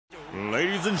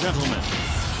Ladies and gentlemen,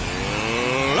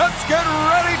 let's get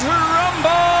ready to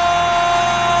rumble!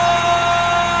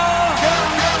 Get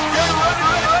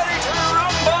ready to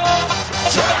rumble!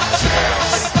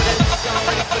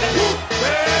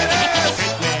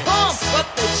 Pump up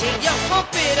the jam, yo,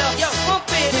 pump it up, yo, pump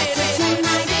it.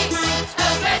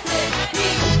 Aggressive,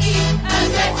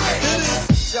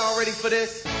 Y'all ready for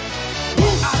this?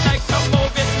 I like to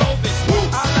move it, move it.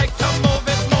 I like to move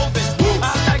it, move it. I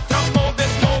like to move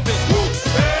it, move it.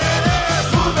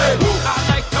 Move it. I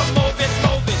like to move it,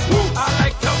 move it. I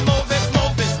like to move it,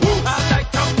 move it. I like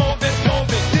to move it,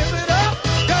 move it. Give it up,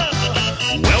 go.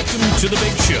 Welcome to the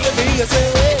big show.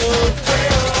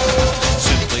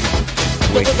 Simply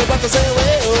wake up.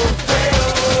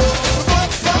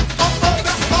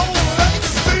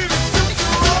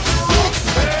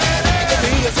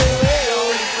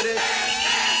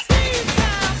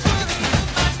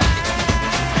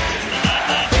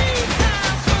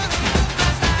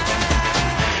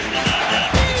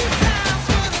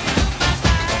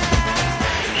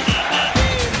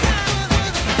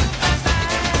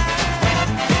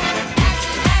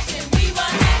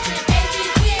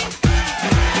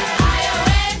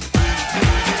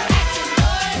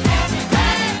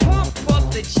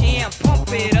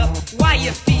 pump it up while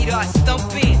your feet are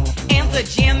stumping and the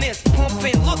jam is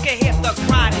pumping. Look ahead, the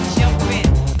crowd is jumping.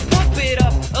 Pump it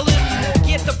up a little more,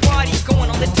 get the party going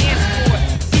on the dance floor.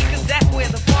 See, 'cause that's where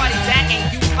the party's at,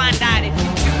 and you find out if you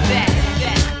do that.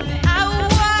 I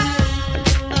want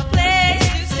a place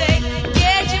to stay.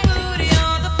 Get your booty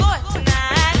on the floor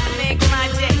tonight, make my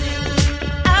day.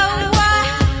 I want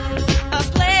a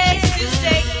place to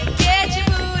stay. Get your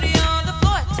booty on the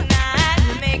floor tonight,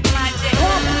 make my day.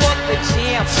 Pump up the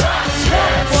jam,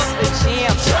 pump up the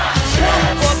jam,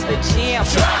 pump up the jam,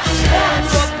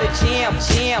 pump up the jam,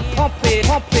 jam, pump it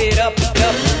up, up.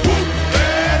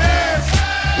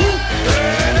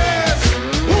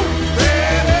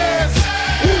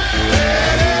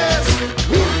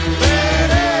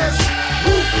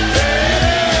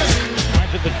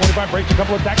 The 25 breaks a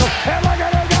couple of tackles. Headlock, go!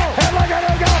 Headlock,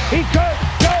 go! He could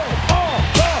go all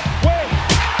the way.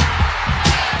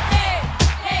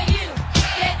 Hey, you,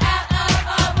 get out of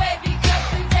our way, because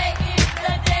today is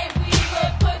the day we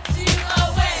will put you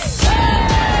away.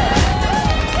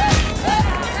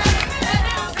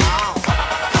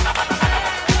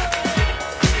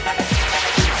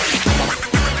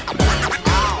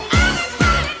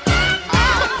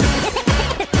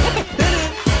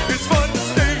 It's fun to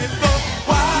stay in the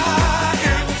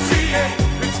YMCA.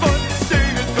 It's fun to stay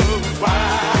in the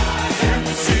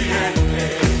YMCA.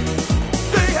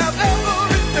 They have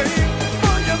everything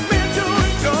for your men to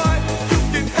enjoy. You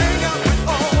can hang out with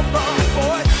all the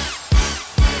boys.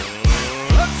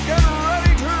 Let's get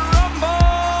ready to rumble!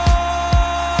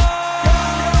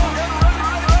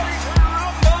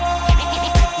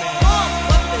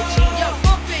 Pump up the jam, yo,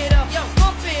 pump it up, yo,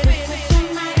 pump it.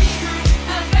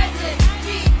 Aggressive,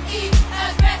 be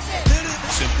aggressive.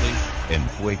 Simply en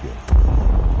fuego.